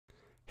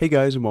Hey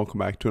guys, and welcome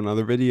back to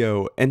another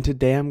video, and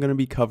today I'm going to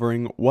be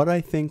covering what I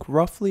think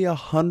roughly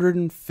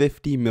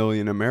 150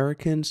 million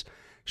Americans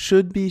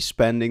should be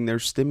spending their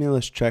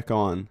stimulus check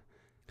on.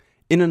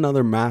 In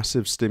another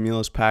massive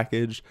stimulus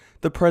package,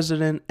 the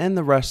president and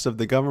the rest of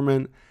the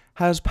government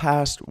has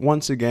passed,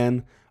 once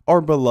again, our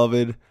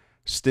beloved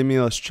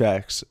stimulus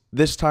checks.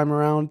 This time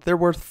around, they're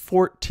worth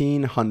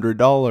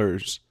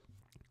 $1,400.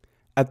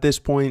 At this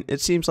point, it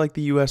seems like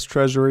the US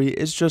Treasury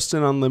is just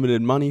an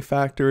unlimited money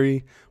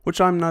factory, which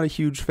I'm not a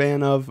huge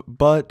fan of,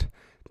 but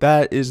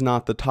that is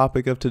not the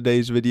topic of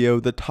today's video.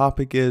 The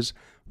topic is,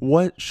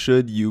 what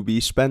should you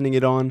be spending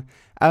it on?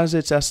 As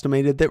it's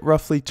estimated that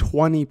roughly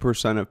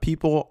 20% of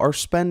people are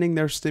spending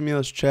their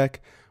stimulus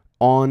check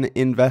on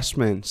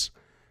investments.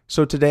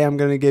 So today I'm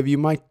going to give you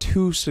my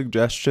two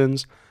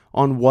suggestions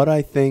on what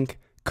I think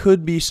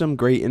could be some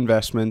great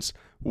investments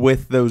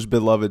with those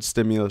beloved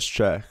stimulus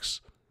checks.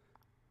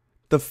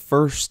 The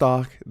first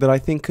stock that I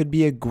think could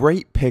be a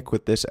great pick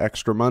with this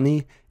extra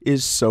money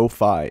is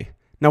SoFi.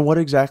 Now, what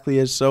exactly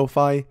is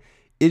SoFi?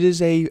 It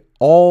is a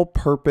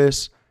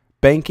all-purpose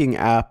banking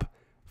app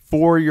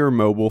for your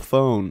mobile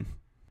phone.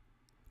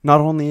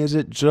 Not only is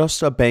it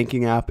just a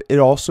banking app, it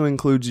also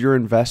includes your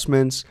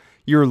investments,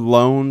 your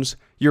loans,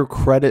 your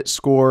credit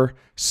score,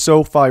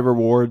 SoFi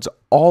rewards,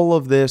 all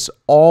of this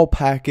all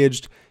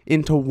packaged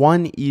into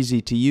one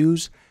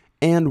easy-to-use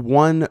and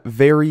one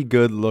very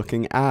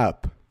good-looking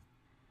app.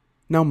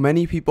 Now,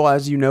 many people,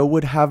 as you know,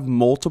 would have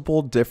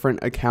multiple different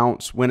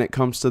accounts when it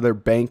comes to their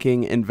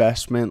banking,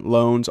 investment,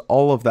 loans,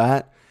 all of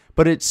that.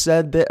 But it's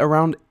said that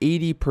around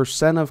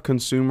 80% of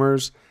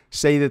consumers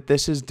say that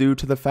this is due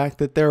to the fact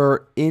that there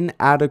are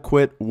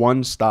inadequate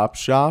one-stop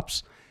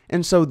shops.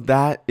 And so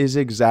that is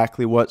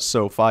exactly what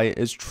SoFi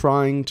is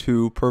trying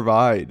to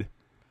provide.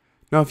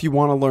 Now, if you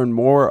want to learn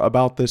more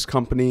about this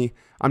company,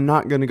 I'm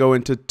not going to go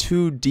into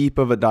too deep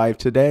of a dive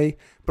today,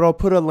 but I'll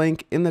put a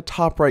link in the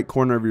top right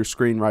corner of your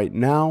screen right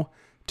now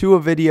to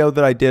a video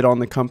that I did on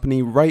the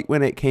company right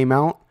when it came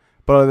out.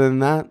 But other than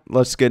that,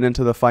 let's get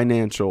into the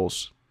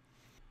financials.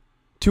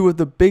 Two of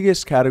the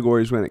biggest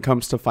categories when it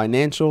comes to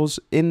financials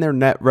in their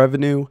net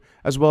revenue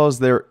as well as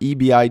their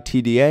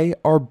EBITDA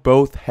are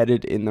both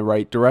headed in the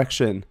right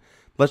direction.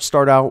 Let's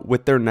start out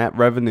with their net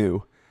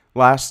revenue.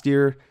 Last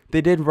year,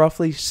 they did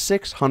roughly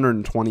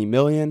 $620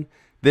 million.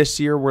 This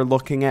year, we're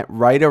looking at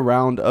right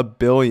around $1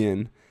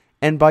 billion.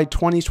 And by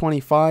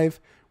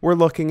 2025, we're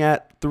looking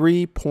at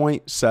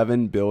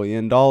 $3.7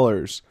 billion.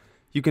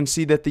 You can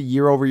see that the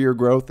year-over-year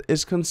growth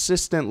is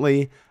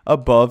consistently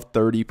above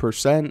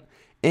 30%,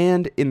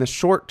 and in the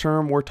short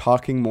term, we're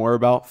talking more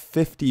about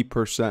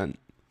 50%.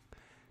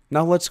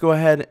 Now let's go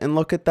ahead and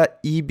look at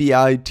that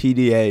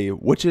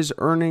EBITDA, which is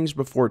earnings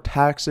before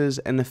taxes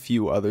and a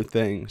few other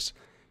things.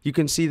 You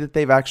can see that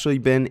they've actually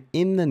been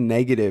in the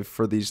negative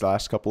for these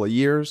last couple of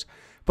years,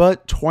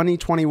 but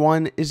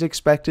 2021 is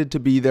expected to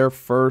be their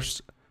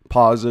first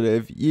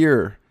positive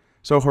year.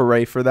 So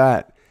hooray for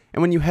that.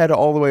 And when you head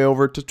all the way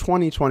over to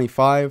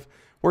 2025,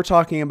 we're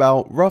talking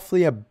about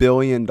roughly $1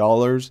 billion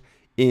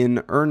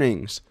in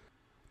earnings.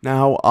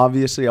 Now,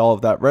 obviously, all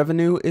of that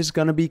revenue is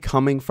going to be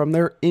coming from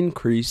their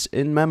increase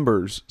in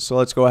members. So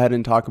let's go ahead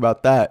and talk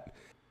about that.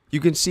 You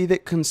can see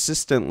that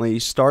consistently,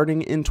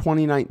 starting in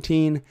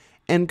 2019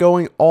 and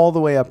going all the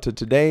way up to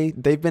today,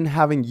 they've been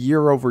having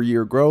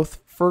year-over-year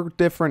growth for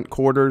different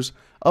quarters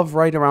of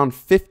right around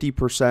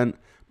 50%.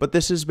 But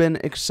this has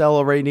been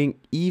accelerating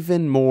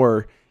even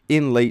more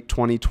in late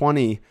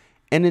 2020.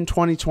 And in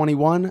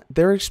 2021,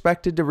 they're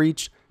expected to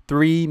reach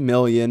 3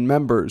 million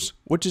members,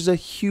 which is a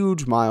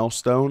huge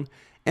milestone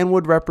and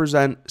would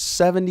represent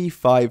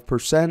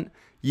 75%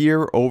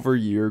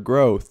 year-over-year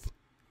growth.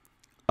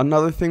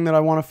 Another thing that I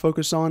want to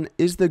focus on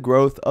is the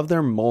growth of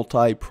their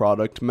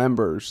multi-product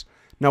members.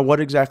 Now, what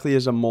exactly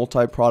is a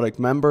multi-product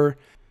member?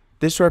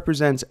 This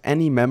represents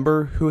any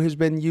member who has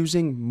been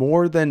using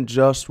more than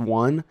just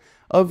one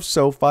of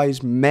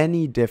SoFi's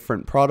many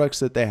different products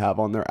that they have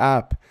on their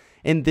app.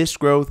 And this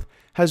growth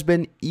has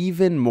been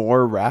even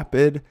more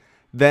rapid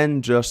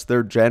than just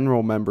their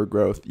general member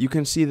growth. You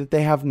can see that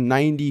they have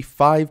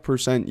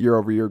 95%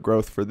 year-over-year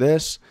growth for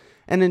this.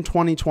 And in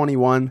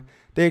 2021,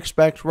 they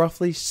expect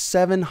roughly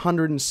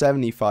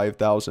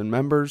 775,000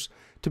 members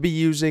to be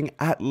using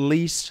at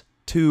least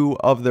two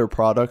of their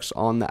products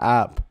on the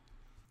app.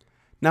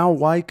 Now,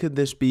 why could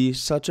this be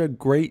such a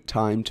great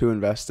time to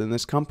invest in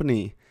this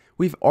company?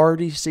 We've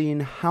already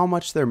seen how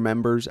much their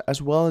members as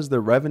well as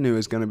their revenue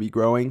is going to be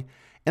growing,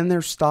 and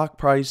their stock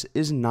price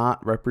is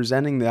not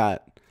representing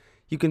that.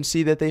 You can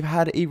see that they've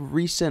had a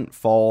recent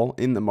fall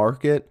in the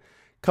market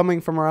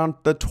coming from around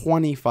the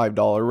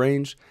 $25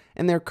 range,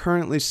 and they're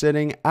currently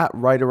sitting at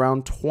right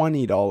around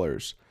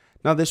 $20.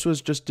 Now, this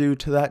was just due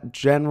to that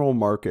general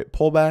market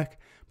pullback,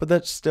 but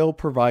that still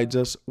provides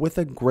us with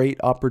a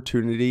great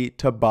opportunity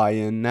to buy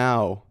in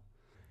now.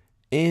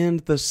 And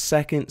the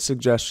second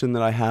suggestion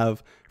that I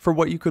have for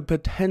what you could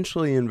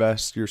potentially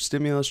invest your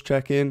stimulus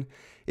check in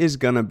is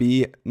going to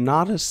be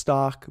not a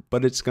stock,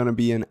 but it's going to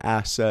be an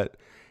asset,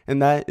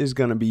 and that is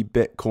going to be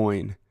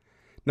Bitcoin.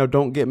 Now,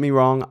 don't get me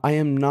wrong, I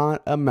am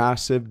not a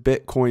massive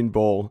Bitcoin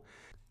bull.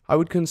 I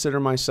would consider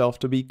myself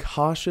to be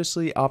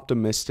cautiously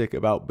optimistic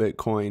about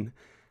Bitcoin.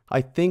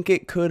 I think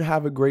it could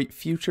have a great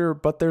future,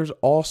 but there's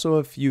also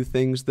a few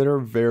things that are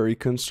very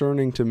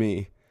concerning to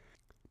me.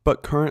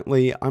 But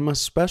currently, I'm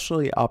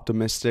especially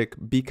optimistic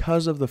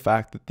because of the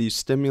fact that these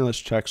stimulus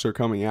checks are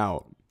coming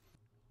out.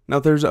 Now,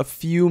 there's a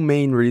few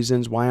main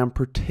reasons why I'm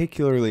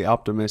particularly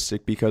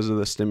optimistic because of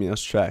the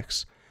stimulus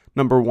checks.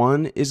 Number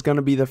one is going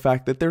to be the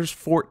fact that there's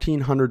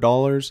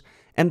 $1,400,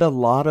 and a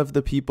lot of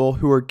the people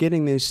who are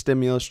getting these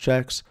stimulus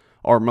checks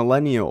are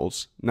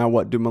millennials. Now,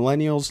 what do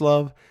millennials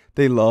love?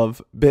 They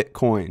love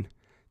Bitcoin.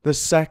 The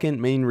second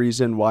main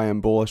reason why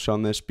I'm bullish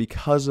on this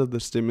because of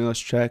the stimulus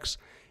checks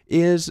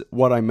is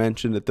what I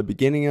mentioned at the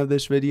beginning of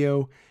this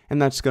video,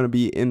 and that's going to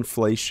be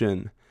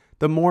inflation.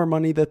 The more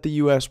money that the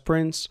US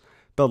prints,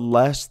 the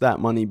less that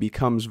money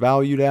becomes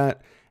valued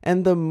at,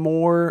 and the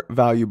more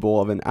valuable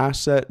of an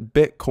asset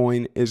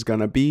Bitcoin is going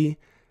to be,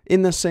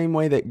 in the same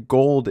way that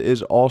gold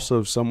is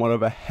also somewhat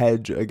of a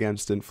hedge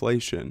against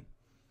inflation.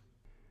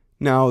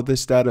 Now,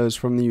 this data is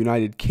from the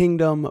United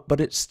Kingdom, but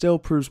it still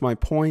proves my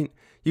point.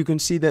 You can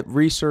see that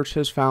research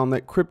has found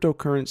that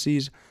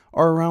cryptocurrencies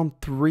are around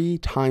 3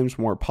 times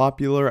more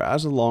popular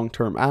as a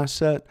long-term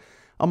asset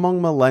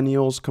among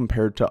millennials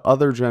compared to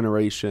other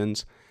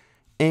generations,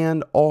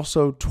 and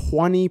also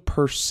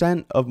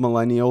 20% of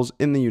millennials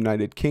in the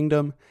United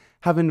Kingdom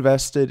have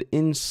invested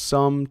in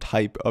some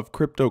type of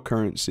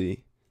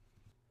cryptocurrency.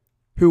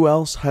 Who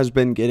else has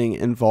been getting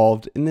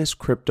involved in this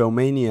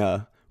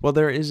cryptomania? Well,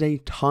 there is a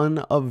ton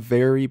of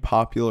very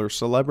popular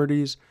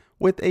celebrities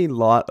with a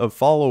lot of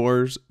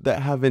followers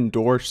that have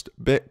endorsed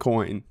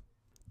Bitcoin.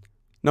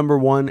 Number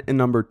 1 and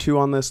number 2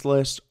 on this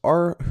list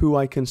are who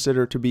I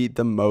consider to be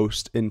the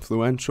most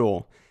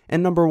influential.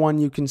 And number 1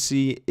 you can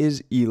see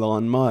is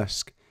Elon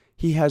Musk.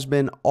 He has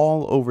been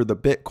all over the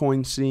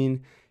Bitcoin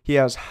scene. He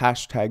has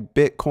hashtag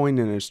Bitcoin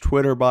in his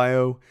Twitter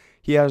bio.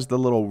 He has the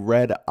little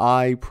red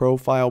eye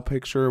profile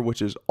picture,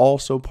 which is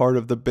also part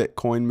of the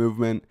Bitcoin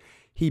movement.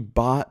 He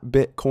bought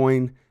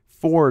Bitcoin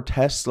for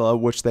Tesla,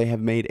 which they have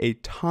made a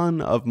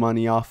ton of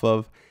money off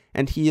of,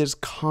 and he is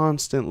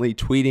constantly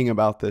tweeting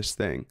about this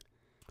thing.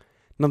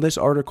 Now, this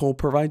article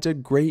provides a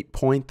great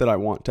point that I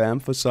want to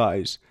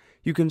emphasize.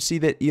 You can see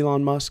that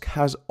Elon Musk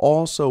has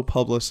also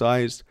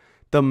publicized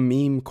the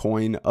meme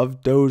coin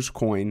of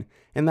Dogecoin,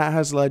 and that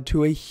has led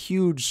to a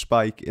huge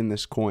spike in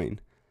this coin.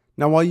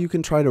 Now, while you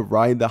can try to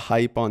ride the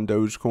hype on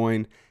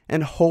Dogecoin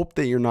and hope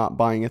that you're not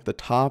buying at the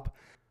top,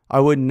 I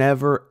would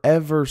never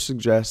ever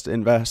suggest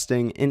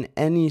investing in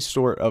any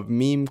sort of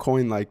meme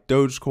coin like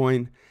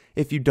Dogecoin.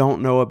 If you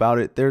don't know about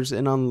it, there's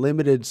an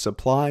unlimited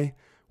supply,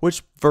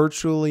 which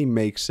virtually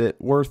makes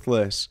it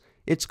worthless.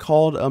 It's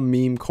called a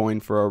meme coin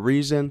for a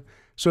reason,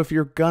 so if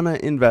you're gonna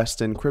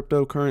invest in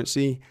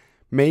cryptocurrency,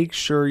 make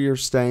sure you're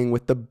staying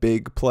with the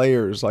big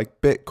players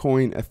like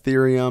Bitcoin,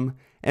 Ethereum,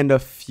 and a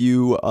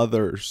few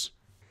others.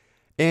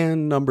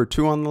 And number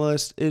 2 on the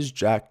list is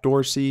Jack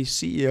Dorsey,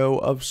 CEO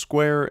of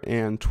Square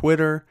and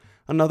Twitter,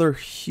 another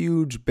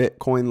huge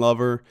Bitcoin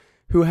lover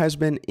who has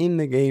been in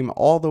the game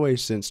all the way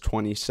since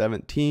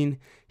 2017.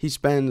 He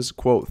spends,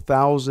 quote,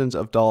 thousands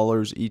of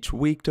dollars each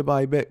week to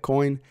buy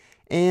Bitcoin,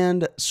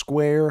 and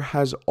Square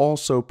has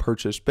also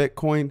purchased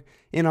Bitcoin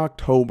in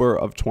October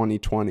of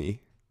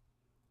 2020.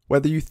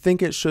 Whether you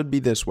think it should be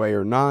this way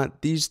or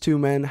not, these two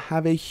men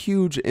have a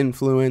huge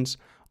influence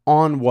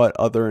on what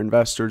other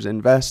investors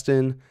invest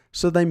in,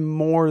 so the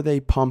more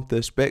they pump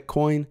this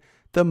Bitcoin,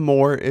 the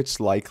more it's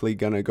likely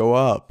going to go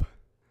up.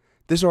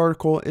 This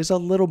article is a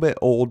little bit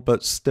old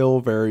but still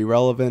very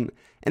relevant,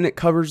 and it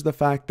covers the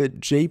fact that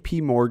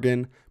JP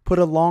Morgan put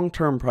a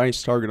long-term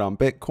price target on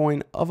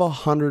Bitcoin of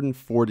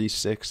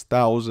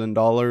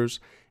 $146,000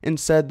 and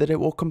said that it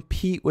will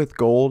compete with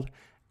gold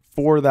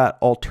for that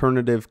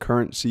alternative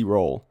currency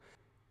role.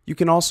 You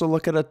can also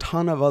look at a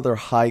ton of other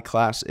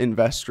high-class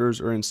investors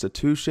or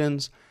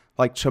institutions,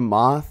 like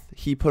Chamath.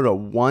 He put a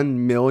 $1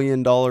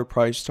 million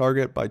price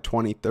target by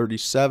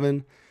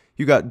 2037.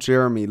 You got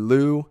Jeremy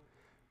Liu,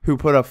 who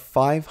put a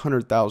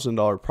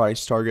 $500,000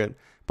 price target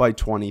by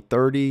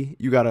 2030.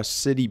 You got a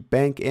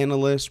Citibank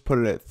analyst put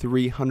it at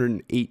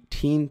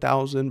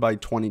 $318,000 by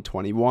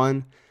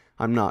 2021.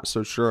 I'm not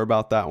so sure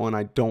about that one.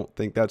 I don't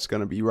think that's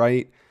going to be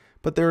right.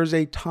 But there is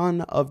a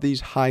ton of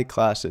these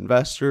high-class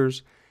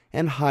investors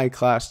and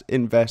high-class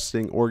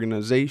investing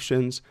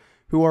organizations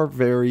who are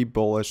very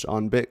bullish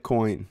on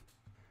Bitcoin.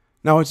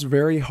 Now, it's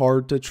very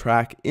hard to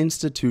track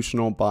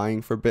institutional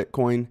buying for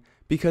Bitcoin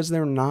because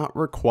they're not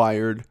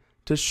required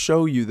to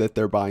show you that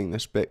they're buying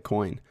this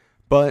Bitcoin.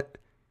 But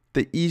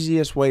the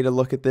easiest way to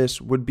look at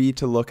this would be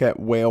to look at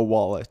whale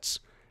wallets.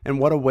 And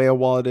what a whale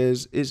wallet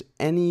is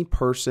any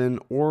person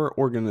or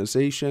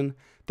organization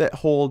that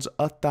holds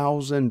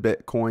 1,000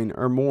 Bitcoin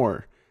or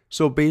more.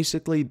 So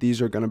basically,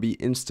 these are going to be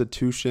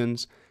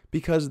institutions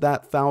because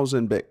that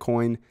 1,000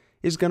 Bitcoin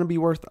is going to be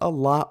worth a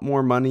lot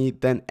more money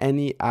than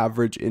any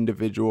average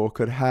individual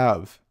could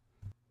have.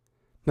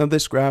 Now,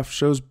 this graph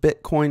shows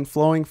Bitcoin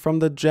flowing from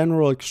the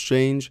general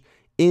exchange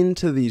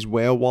into these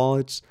whale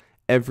wallets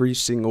every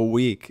single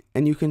week,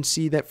 and you can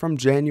see that from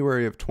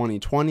January of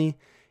 2020,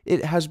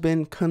 it has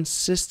been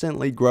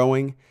consistently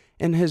growing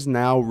and has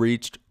now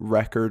reached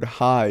record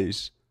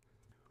highs.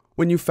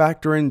 When you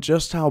factor in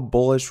just how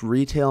bullish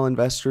retail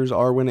investors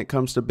are when it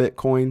comes to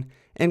Bitcoin,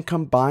 and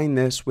combine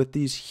this with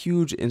these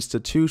huge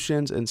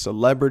institutions and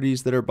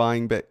celebrities that are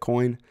buying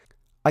Bitcoin,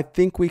 I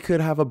think we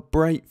could have a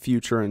bright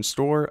future in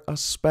store,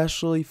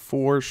 especially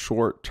for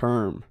short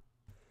term.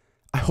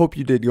 I hope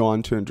you did go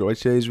on to enjoy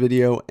today's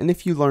video, and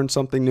if you learned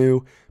something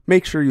new,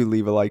 make sure you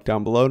leave a like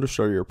down below to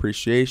show your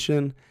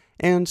appreciation,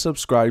 and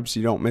subscribe so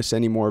you don't miss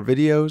any more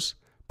videos.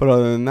 But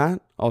other than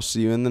that, I'll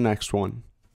see you in the next one.